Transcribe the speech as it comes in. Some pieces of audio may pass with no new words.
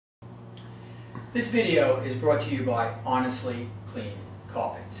This video is brought to you by Honestly Clean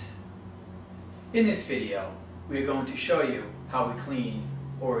Carpets. In this video, we are going to show you how we clean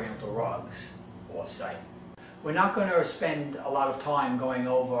Oriental rugs off-site. We're not going to spend a lot of time going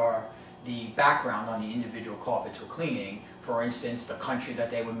over the background on the individual carpets we're cleaning. For instance, the country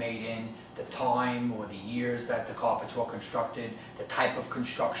that they were made in, the time or the years that the carpets were constructed, the type of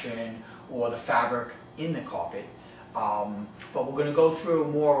construction, or the fabric in the carpet. But we're going to go through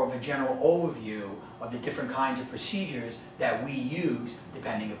more of a general overview of the different kinds of procedures that we use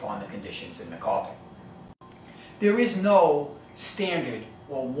depending upon the conditions in the carpet. There is no standard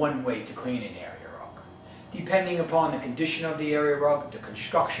or one way to clean an area rug. Depending upon the condition of the area rug, the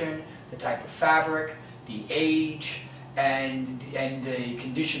construction, the type of fabric, the age, and the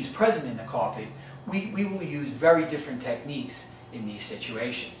conditions present in the carpet, we will use very different techniques in these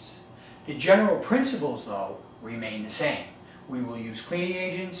situations. The general principles, though, remain the same. We will use cleaning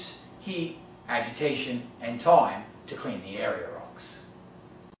agents, heat, agitation, and time to clean the area rugs.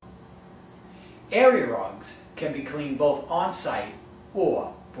 Area rugs can be cleaned both on-site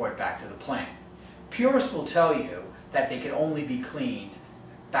or brought back to the plant. Purists will tell you that they can only be cleaned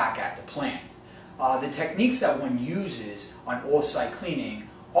back at the plant. The techniques that one uses on off-site cleaning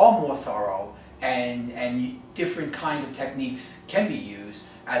are more thorough, and different kinds of techniques can be used,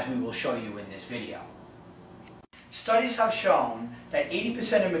 as we will show you in this video. Studies have shown that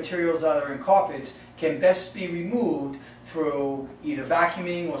 80% of materials that are in carpets can best be removed through either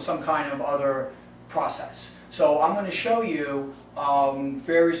vacuuming or some kind of other process. So I'm going to show you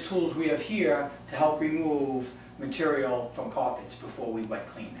various tools we have here to help remove material from carpets before we wet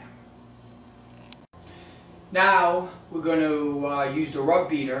clean them. Now we're going to use the rug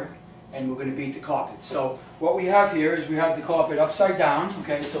beater, and we're going to beat the carpet. So what we have here is we have the carpet upside down.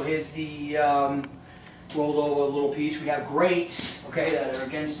 Okay, so here's the rolled over little piece. We have grates, okay, that are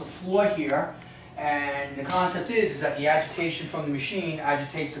against the floor here, and the concept is that the agitation from the machine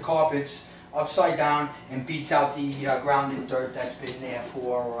agitates the carpets upside down and beats out the grounded dirt that's been there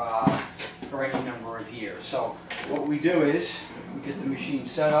for any number of years. So what we do is we get the machine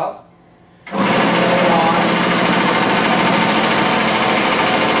set up,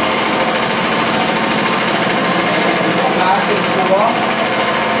 back to the floor,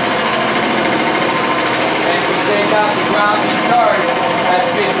 and we take out the grounded dirt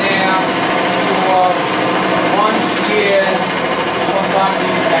that's been there for months, years, sometimes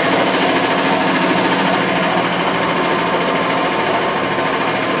even decades.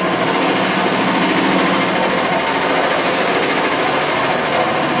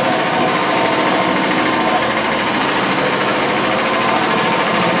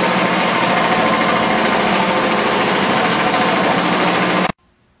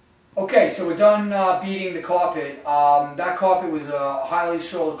 Okay, so we're done beating the carpet. That carpet was a highly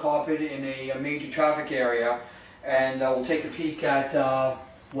soiled carpet in a major traffic area, and we'll take a peek at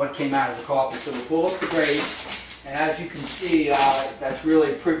what came out of the carpet. So we'll pull up the grate, and as you can see, that's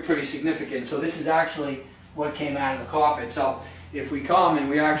really pretty significant. So this is actually what came out of the carpet. So if we come and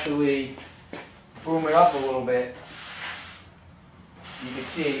we actually boom it up a little bit, you can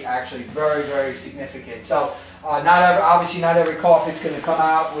see actually very, very significant. So obviously not every carpet's going to come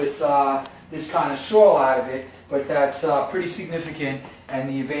out with this kind of soil out of it, but that's pretty significant, and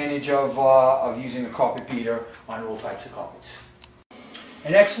the advantage of using a carpet beater on all types of carpets.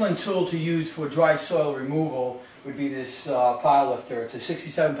 An excellent tool to use for dry soil removal would be this pile lifter. It's a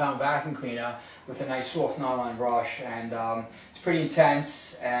 67-pound vacuum cleaner with a nice soft nylon brush, and it's pretty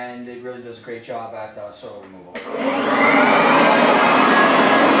intense, and it really does a great job at soil removal.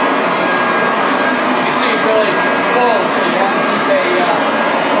 Really full, so you have to keep a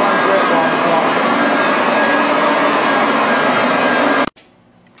firm grip on the carpet.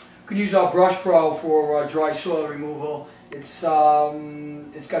 You can use our Brush Pro for dry soil removal. It's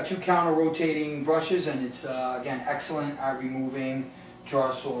got two counter-rotating brushes, and it's again excellent at removing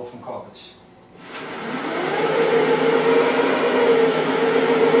dry soil from carpets.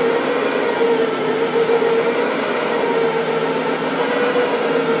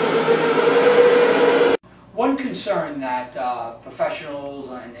 One concern that professionals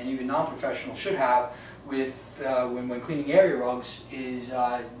and even non-professionals should have with when cleaning area rugs is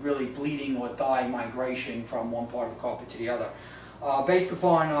really bleeding or dye migration from one part of the carpet to the other. Based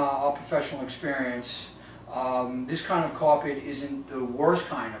upon our professional experience, this kind of carpet isn't the worst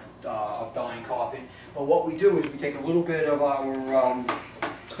kind of dyeing carpet, but what we do is we take a little bit of our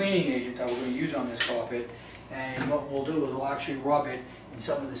cleaning agent that we're going to use on this carpet, and what we'll do is we'll actually rub it in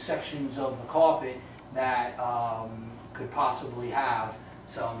some of the sections of the carpet that could possibly have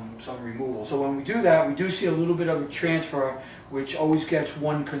some removal. So when we do that, we do see a little bit of a transfer, which always gets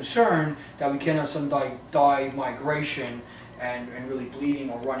one concern that we can have some dye migration and really bleeding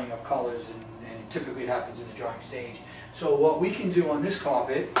or running of colors, and typically it happens in the drying stage. So what we can do on this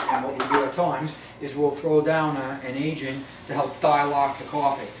carpet, and what we do at times, is we'll throw down an agent to help dye lock the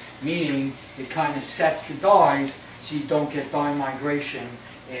carpet, meaning it kind of sets the dyes so you don't get dye migration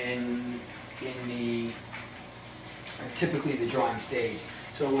in the typically the drying stage.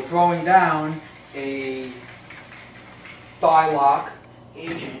 So we're throwing down a dye lock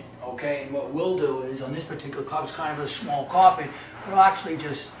agent, okay, and what we'll do is, on this particular carpet, it's kind of a small carpet, we'll actually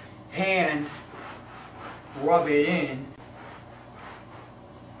just hand rub it in.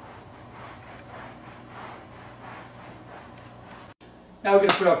 Now we're going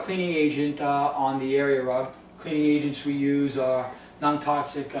to put our cleaning agent on the area rug. Cleaning agents we use are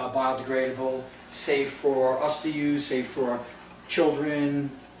non-toxic, biodegradable, safe for us to use, safe for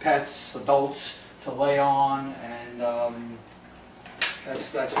children, pets, adults to lay on, and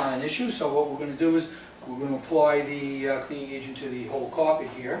that's not an issue. So what we're going to do is we're going to apply the cleaning agent to the whole carpet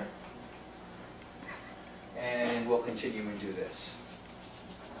here, and we'll continue and do this.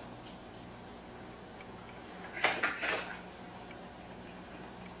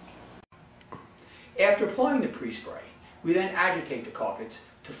 After applying the pre-spray, we then agitate the carpets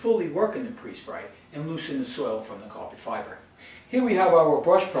to fully work in the pre-spray and loosen the soil from the carpet fiber. Here we have our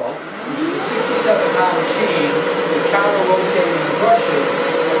Brush Pro, which is a 67-pound machine with counter-rotating the brushes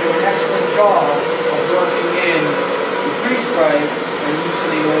that do an excellent job of working in the pre-spray and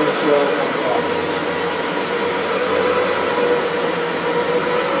loosening all the soil from the carpets.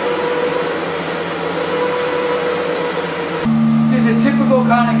 This is a typical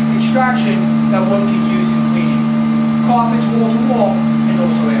kind of extraction that one can use in cleaning carpets wall to wall and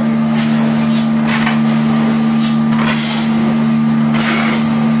also area.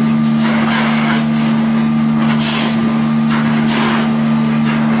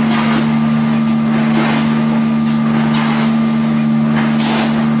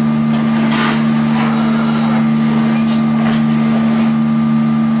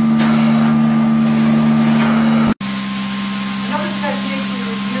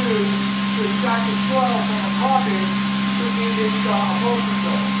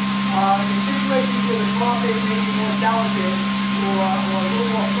 In situations where the carpet may be more delicate or a little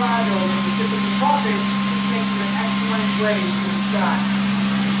more fragile than the typical carpet, this makes it an excellent way to extract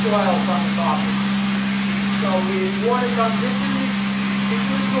soil from the carpet. So the water comes into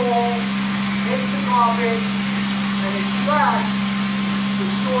the tool, hits the carpet, and extracts the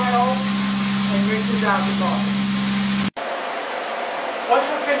soil and rinses out the carpet. Once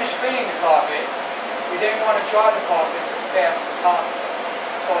we're finished cleaning the carpet, we then want to dry the carpets as fast as possible.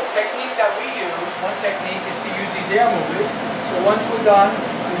 So a technique that we use, one technique is to use these air movers. So once we're done,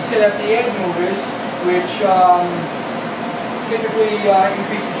 we set up the air movers, which typically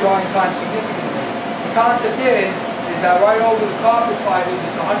increase the drying time significantly. The concept is that right over the carpet fibers,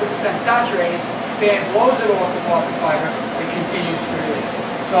 it's 100% saturated, the fan blows it off the carpet fiber, it continues to release.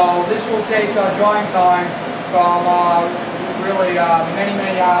 So this will take drying time from really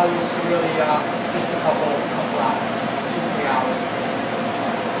many hours to really just a couple hours, 2-3 hours.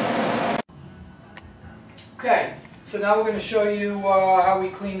 Okay, so now we're going to show you how we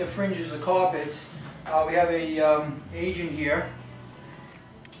clean the fringes of carpets. We have a agent here,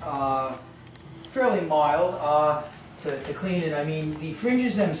 fairly mild to clean it. I mean, the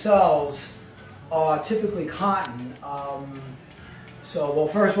fringes themselves are typically cotton. So, well,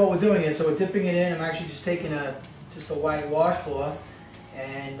 first what we're doing is, so we're dipping it in. I'm actually just taking just a white washcloth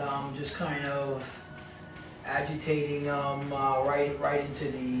and just kind of agitating right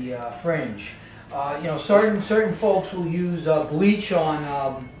into the fringe. You know, certain folks will use bleach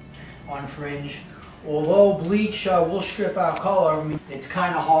on fringe. Although bleach will strip out color, I mean, it's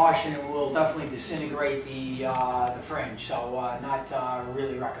kind of harsh and it will definitely disintegrate the fringe. So not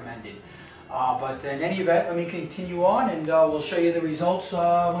really recommended. But in any event, let me continue on and we'll show you the results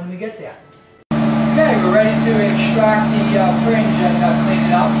when we get there. Okay, we're ready to extract the fringe and clean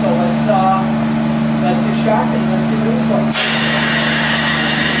it up. So let's extract it and let's see what it looks like.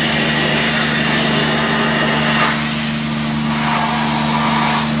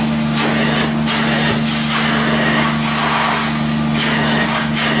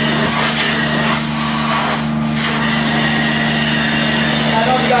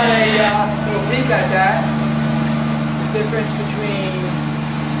 Got a little peek at that. The difference between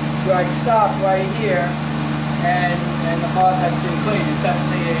dry stop right here and the part that's been cleaned. It's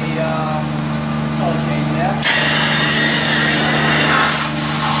definitely a color change there.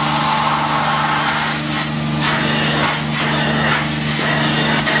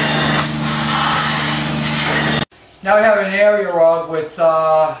 area rug with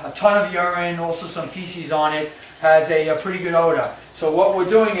a ton of urine, also some feces on it, has a pretty good odor. So what we're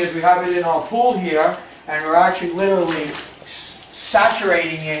doing is we have it in our pool here, and we're actually literally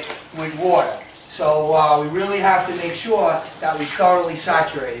saturating it with water. So we really have to make sure that we thoroughly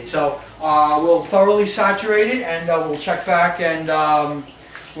saturate it. So we'll thoroughly saturate it, and we'll check back, and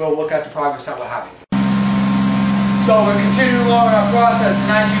we'll look at the progress that we're having. So we're continuing along our process,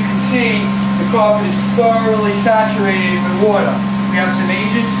 and as you can see, the carpet is thoroughly saturated with water. We have some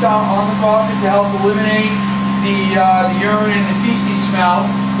agents on the carpet to help eliminate the urine and the feces smell,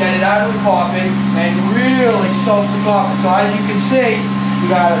 get it out of the carpet, and really soak the carpet. So as you can see, we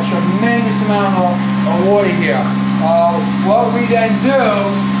got a tremendous amount of water here. What we then do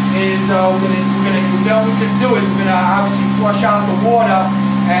is we're gonna obviously flush out the water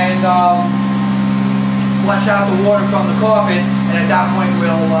and flush out the water from the carpet, and at that point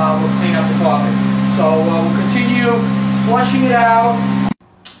we'll clean up the carpet. So we'll continue flushing it out.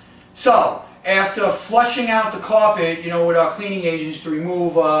 So after flushing out the carpet, with our cleaning agents to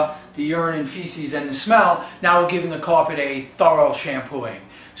remove the urine and feces and the smell, now we're giving the carpet a thorough shampooing.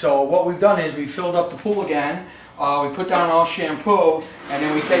 So what we've done is we filled up the pool again, we put down our shampoo, and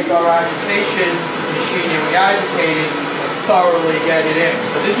then we take our agitation machine and we agitate it to thoroughly get it in.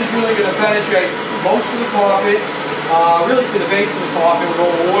 So this is really going to penetrate most of the carpet, really to the base of the carpet with all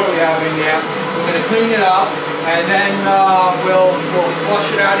the water we have in there. We're going to clean it up, and then we'll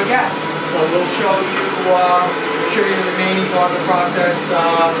flush it out again. So we'll show you the remaining part of the process in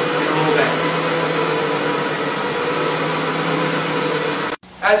a little bit.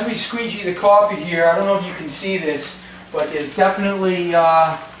 As we squeegee the carpet here, I don't know if you can see this, but there's definitely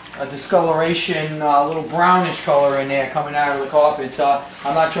a discoloration, a little brownish color in there coming out of the carpet.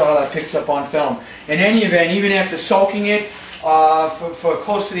 I'm not sure how that picks up on film. In any event, even after soaking it for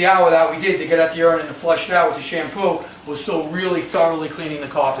close to the hour that we did to get out the urine and flush it out with the shampoo, we're still really thoroughly cleaning the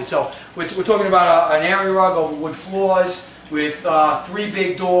carpet. So we're talking about an area rug over wood floors with 3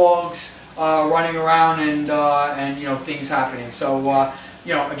 big dogs running around and things happening. So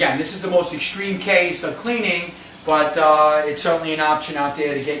again, this is the most extreme case of cleaning, but it's certainly an option out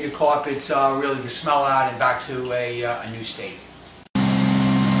there to get your carpets really the smell out and back to a new state.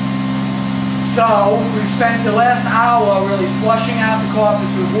 So we've spent the last hour really flushing out the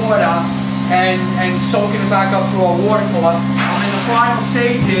carpets with water and soaking it back up through our water cloth. I'm in the final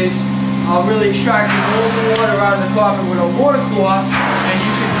stages of really extracting all the water out of the carpet with a water cloth, and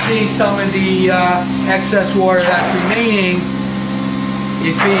you can see some of the excess water that's remaining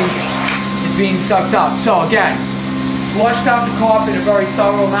is being sucked up. So again, flushed out the carpet in a very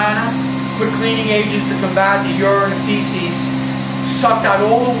thorough manner, put cleaning agents to combat the urine and feces, sucked out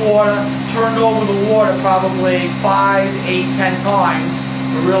all the water, turned over the water probably 5, 8, 10 times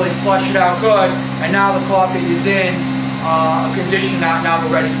to really flush it out good, and now the carpet is in a condition that now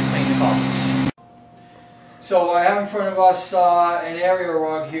we're ready to clean the carpets. So I have in front of us an area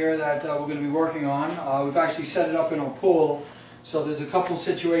rug here that we're going to be working on. We've actually set it up in our pool, so there's a couple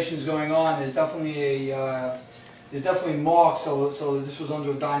situations going on. There's definitely marks, so this was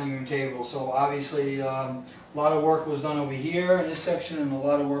under a dining room table. So obviously a lot of work was done over here in this section, and a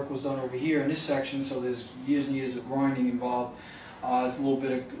lot of work was done over here in this section. So there's years and years of grinding involved. There's a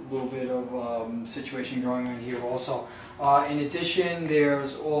little bit of situation going on here also. In addition,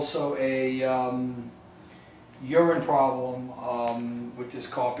 there's also a urine problem with this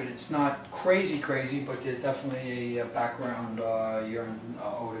carpet. It's not crazy, but there's definitely a background urine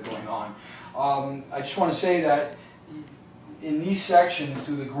odor going on. I just want to say that in these sections,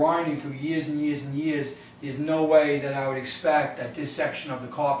 through the grinding, through years and years and years, there's no way that I would expect that this section of the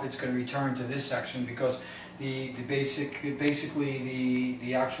carpet is going to return to this section, because basically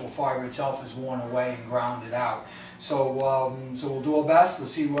the actual fiber itself is worn away and grounded out. So we'll do our best. We'll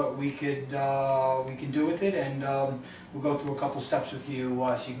see what we can do with it, and we'll go through a couple steps with you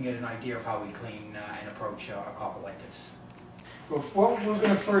so you can get an idea of how we clean and approach a carpet like this. Well, what we're going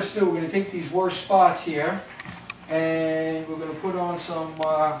to first do, we're going to take these worst spots here, and we're going to put on some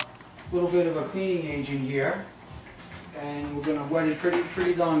little bit of a cleaning agent here, and we're going to wet it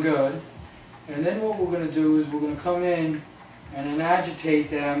pretty darn good. And then what we're going to do is we're going to come in and then agitate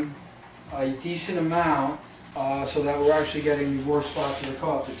them a decent amount so that we're actually getting the worst spots of the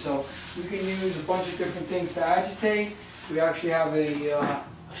carpet. So we can use a bunch of different things to agitate. We actually have a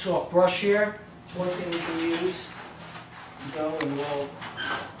soft brush here. It's one thing we can use. And we'll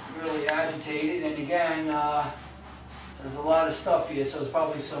really agitate it. And again, there's a lot of stuff here, so there's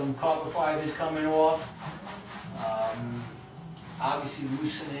probably some copper fibers coming off. Obviously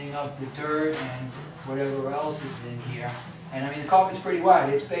loosening up the dirt and whatever else is in here. And I mean, the carpet's pretty wet.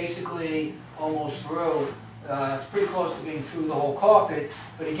 It's basically almost through It's pretty close to being through the whole carpet,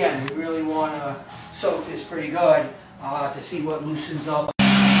 but again, we really want to soak this pretty good to see what loosens up.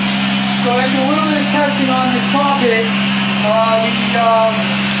 So after a little bit of testing on this carpet,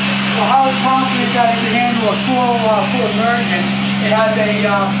 we're highly confident that it can handle a full immersion. It has a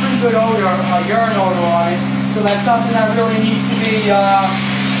pretty good odor, a urine odor on it, so that's something that really needs to be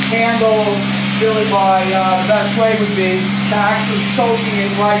handled really by the best way would be to actually soaking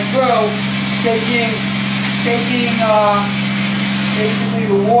it right through, taking basically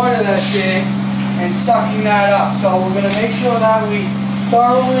the water that's in and sucking that up. So we're going to make sure that we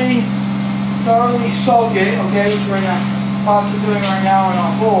thoroughly soak it, okay, which we're in the process of doing right now in our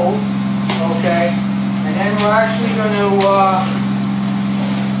bowl, okay, and then we're actually going to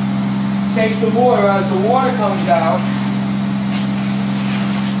take the water as the water comes out,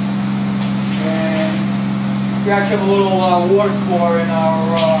 and we actually have a little water core in our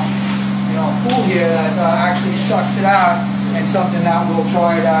pool here that actually sucks it out, and something that we'll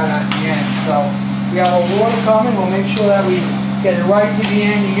try it out at the end. So we have our water coming. We'll make sure that we get it right to the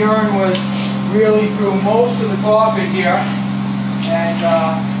end. The urine was really through most of the carpet here, and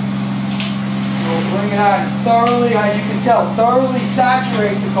we'll bring it out and thoroughly, as you can tell, thoroughly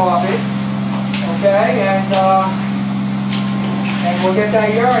saturate the carpet, okay, and we'll get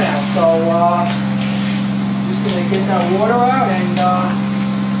that urine out. So just going to get that water out and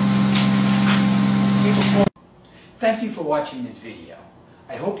keep it pouring. Thank you for watching this video.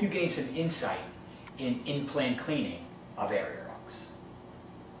 I hope you gained some insight in in-plant cleaning of areas.